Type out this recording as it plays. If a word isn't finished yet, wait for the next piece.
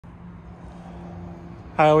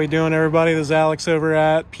How are we doing, everybody? This is Alex over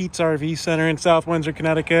at Pete's RV Center in South Windsor,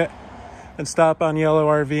 Connecticut, and stop on Yellow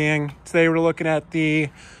RVing. Today we're looking at the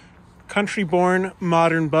country-born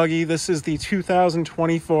modern buggy. This is the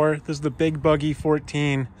 2024. This is the Big Buggy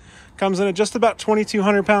 14. Comes in at just about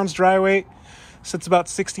 2,200 pounds dry weight. Sits about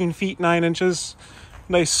 16 feet 9 inches.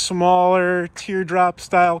 Nice smaller teardrop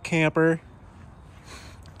style camper.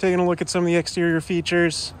 Taking a look at some of the exterior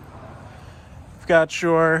features. You've got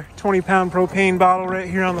your 20-pound propane bottle right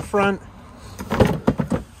here on the front.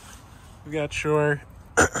 You've got your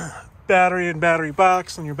battery and battery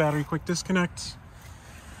box and your battery quick disconnect.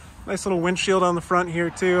 Nice little windshield on the front here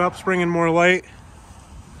too, helps bring in more light.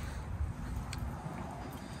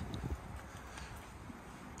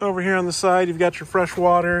 Over here on the side, you've got your fresh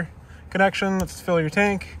water connection. That's to fill your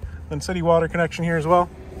tank. Then city water connection here as well.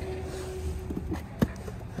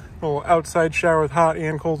 A little outside shower with hot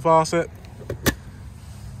and cold faucet.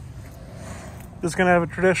 This is going to have a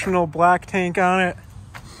traditional black tank on it.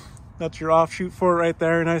 That's your offshoot for it right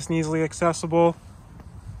there, nice and easily accessible.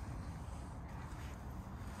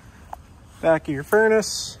 Back of your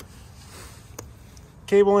furnace.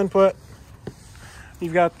 Cable input.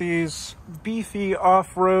 You've got these beefy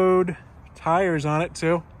off-road tires on it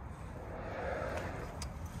too.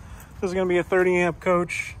 This is going to be a 30 amp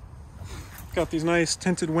coach. Got these nice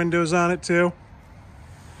tinted windows on it too.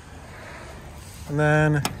 And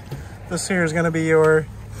then this here is going to be your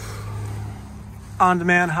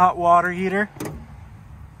on-demand hot water heater.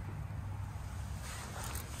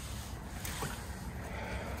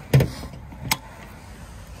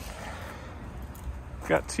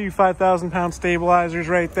 Got two 5,000-pound stabilizers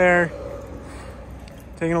right there.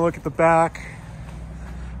 Taking a look at the back.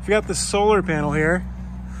 We've got this solar panel here.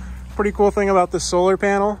 Pretty cool thing about this solar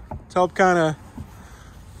panel, to help kind of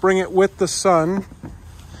bring it with the sun.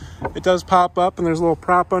 It does pop up and there's a little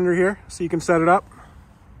prop under here so you can set it up.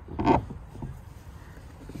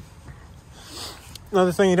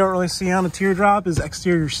 Another thing you don't really see on a Teardrop is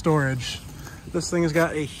exterior storage. This thing has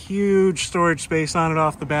got a huge storage space on it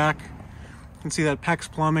off the back. You can see that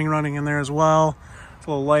PEX plumbing running in there as well. It's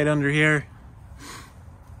a little light under here.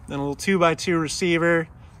 Then a little 2x2 receiver,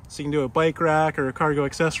 so you can do a bike rack or a cargo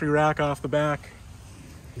accessory rack off the back.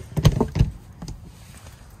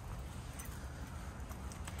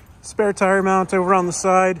 Spare tire mount over on the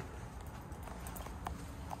side.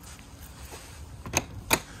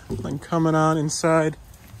 Then coming on inside,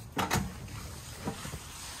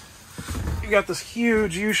 you got this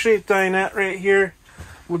huge U-shaped dinette right here.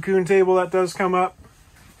 Lagoon table that does come up.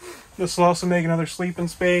 This will also make another sleeping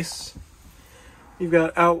space. You've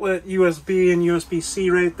got outlet USB and USB-C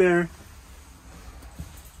right there.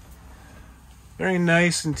 Very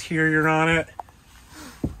nice interior on it.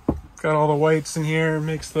 Got all the whites in here,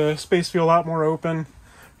 makes the space feel a lot more open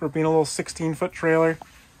for being a little 16-foot trailer.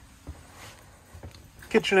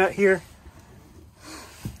 Kitchenette here.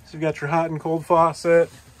 So you've got your hot and cold faucet.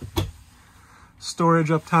 Storage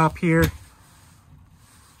up top here.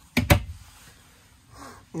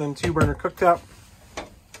 And then 2-burner cooktop.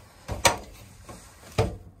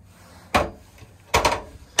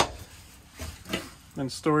 Then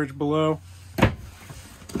storage below.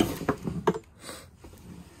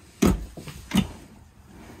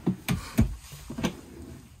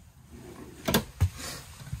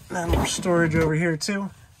 And more storage over here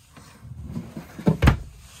too.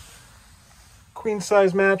 Queen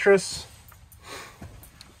size mattress.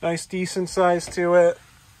 Nice decent size to it.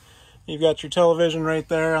 You've got your television right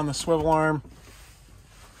there on the swivel arm.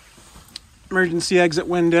 Emergency exit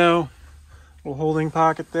window. Little holding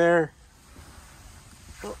pocket there.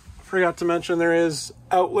 Oh, forgot to mention there is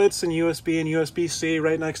outlets and USB and USB-C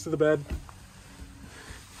right next to the bed.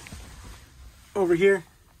 Over here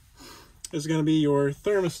is going to be your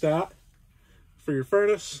thermostat for your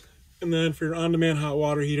furnace, and then for your on-demand hot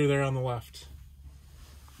water heater there on the left.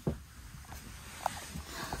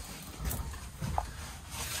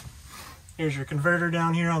 Here's your converter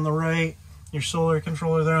down here on the right, your solar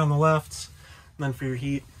controller there on the left, and then for your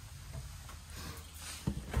heat.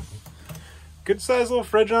 Good size little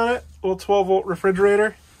fridge on it, little 12-volt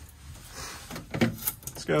refrigerator.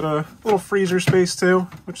 It's got a little freezer space too,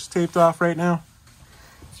 which is taped off right now.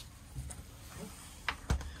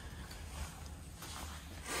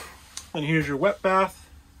 And here's your wet bath.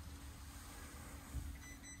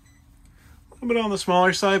 A little bit on the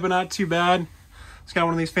smaller side, but not too bad. It's got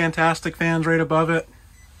one of these fantastic fans right above it.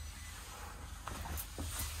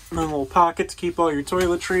 And then a little pocket to keep all your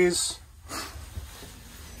toiletries.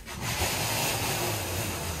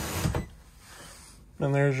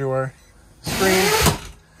 Then there's your screen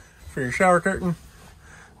for your shower curtain.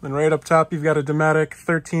 Then right up top, you've got a Dometic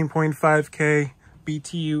 13.5K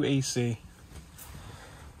BTU AC.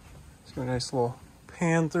 Let's get a nice little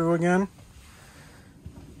pan through again.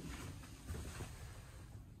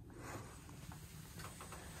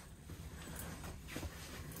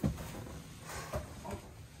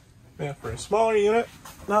 Yeah, for a smaller unit,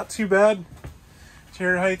 not too bad.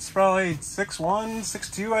 Chair height's probably 6'1",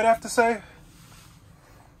 6'2", I'd have to say.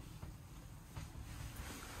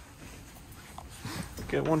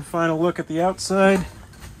 Get one final look at the outside.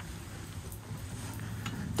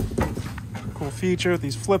 Cool feature with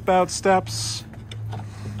these flip out steps.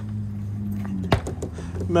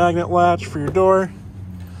 Magnet latch for your door.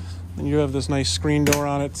 And you have this nice screen door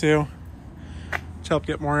on it too, which help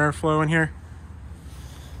get more airflow in here.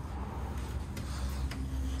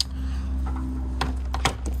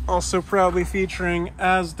 Also proudly featuring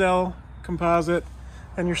Asdel composite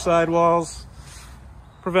and your sidewalls.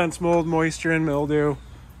 Prevents mold, moisture, and mildew.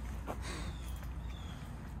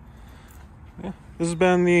 Yeah, this has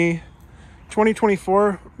been the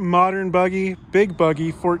 2024 Modern Buggy, Big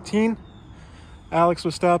Buggy 14. Alex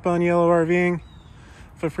with Stop On Yellow RVing.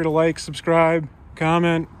 Feel free to like, subscribe,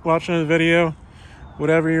 comment, watch another video,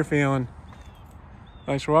 whatever you're feeling.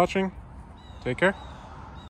 Thanks for watching. Take care.